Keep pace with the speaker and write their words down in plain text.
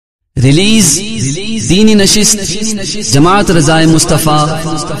Release دینی نشست جماعت رضا مصطفیٰ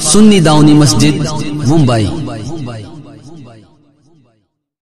سنی داؤنی مسجد ممبئی۔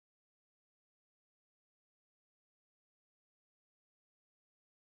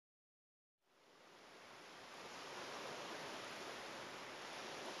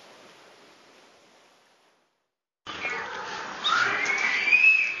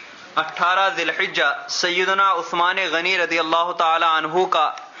 18 ذی-الحجہ سیدنا عثمان غنی رضی اللہ تعالی عنہ کا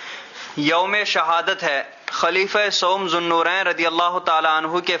یوم شہادت ہے۔ خلیفہ-e-Soum ذن-Noorain رضی اللہ تعالی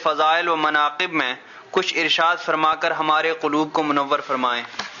عنہ کے فضائل و مناقب میں کچھ ارشاد فرما کر ہمارے قلوب کو منور فرمائیں۔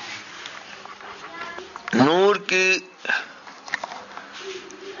 نور کی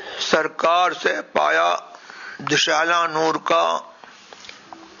سرکار سے پایا دشالہ نور کا،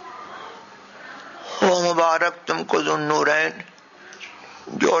 ہو مبارک تم کو ذن-Noorain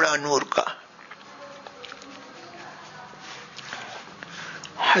جوڑا نور کا۔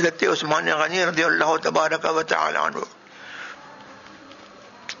 حضرت عثمان غنی رضی اللہ تبارک و تعالی عنہ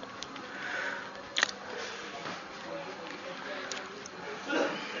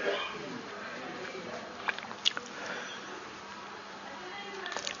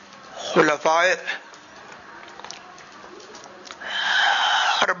خلفائے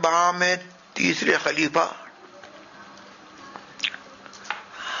اربعہ میں تیسرے خلیفہ،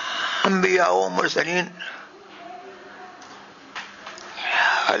 انبیاء و مرسلین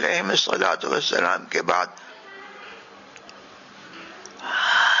علیہم الصلاۃ والسلام کے بعد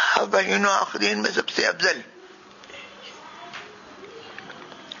اولین و آخرین میں سب سے افضل،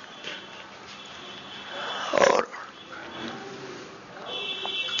 اور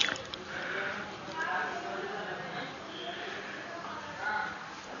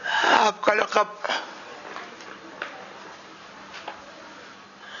آپ کا لقب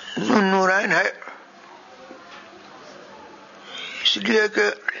ذن-Noorain ہے، اس لیے کہ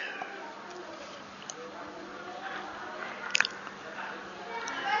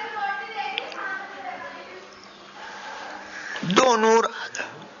دو نور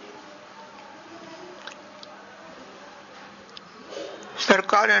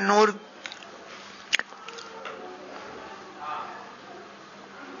سرکار نور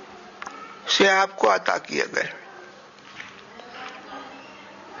سے آپ کو عطا کیے گئے۔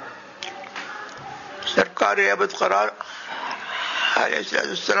 سرکار ابد قرار علیہ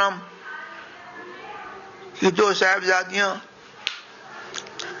السلام کی دو صاحبزادیاں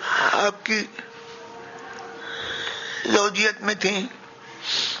آپ کی زوجیت میں تھیں،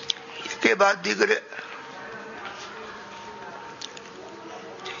 اس کے بعد دیگر،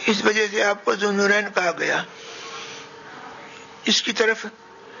 اس وجہ سے آپ کو ذن-Noorain کہا گیا۔ اس کی طرف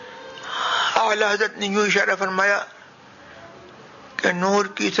اعلی حضرت نے یوں اشارہ فرمایا کہ نور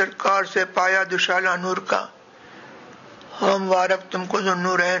کی سرکار سے پایا دشالہ نور کا، ہم مبارک تم کو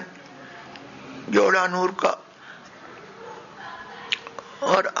ذن-Noorain جوڑا نور کا۔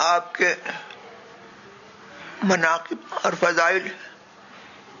 اور آپ کے مناقب اور فضائل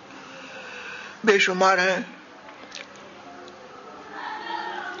بے شمار ہیں،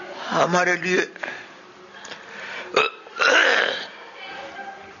 ہمارے لیے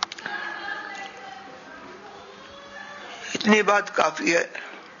اتنی بات کافی ہے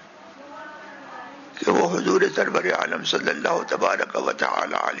کہ وہ حضور سرور عالم صلی اللہ تبارک و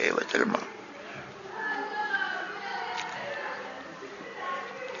تعالی علیہ وسلم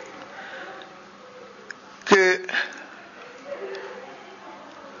کہ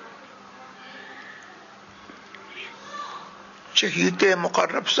شہید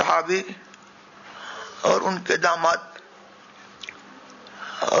مقرب صحابی اور ان کے داماد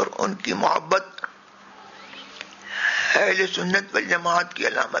اور ان کی محبت اہل سنت والجماعت کی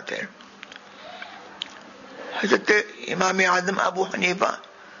علامت ہے۔ حضرت امام اعظم ابو حنیفہ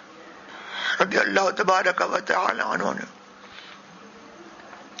رضی اللہ تبارک و تعالی عنہ نے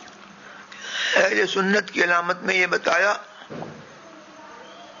اہل سنت کی علامت میں یہ بتایا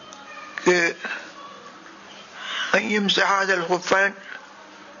کہ ان یمسح الخفین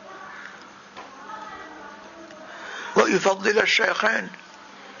ویفضل الشیخین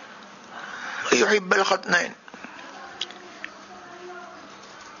ویحب الختنین،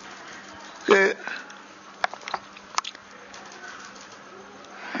 کہ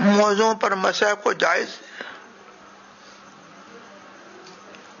موضوع پر مسح کو جائز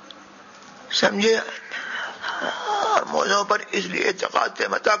سمجھے اور موضوع پر اس لیے اعتقاد سے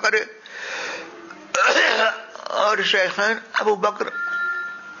مسح کرے، اور شیخین ابو بکر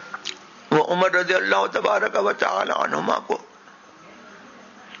و عمر رضی اللہ تبارک و تعالی عنہما کو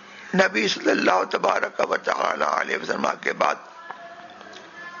نبی صلی اللہ تبارک و تعالی علیہ وسلم کے بعد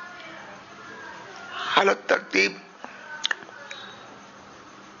حالت ترتیب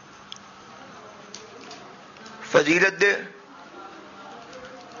فضیلت دے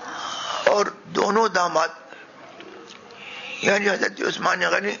اور دونوں داماد یعنی حضرت عثمان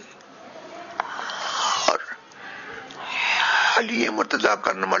غنی اور علی مرتضیٰ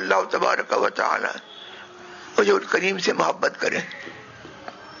کرم اللہ تبارک و تعالی حضور کریم سے محبت کریں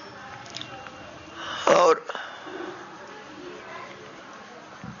اور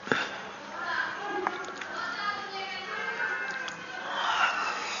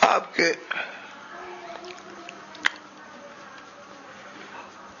آپ کے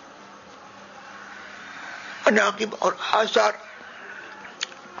مناقب اور آثار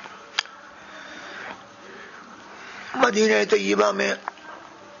مدینہ طیبہ میں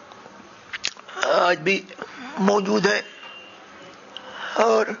آج بھی موجود ہیں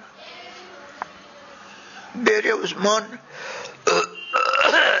اور بیر عثمان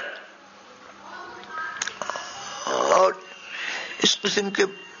اور اس قسم کے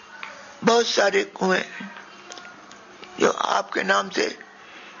بہت سارے کنویں جو آپ کے نام سے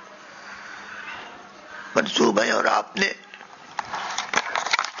منسوب ہیں اور آپ نے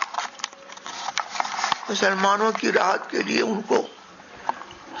مسلمانوں کی راحت کے لیے ان کو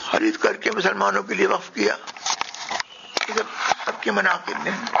خرید کر کے مسلمانوں کے لیے وقف کیا. یہ سب آپ کے مناقب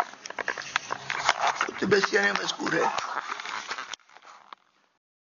میں کتب سیرہ میں مذکور ہے.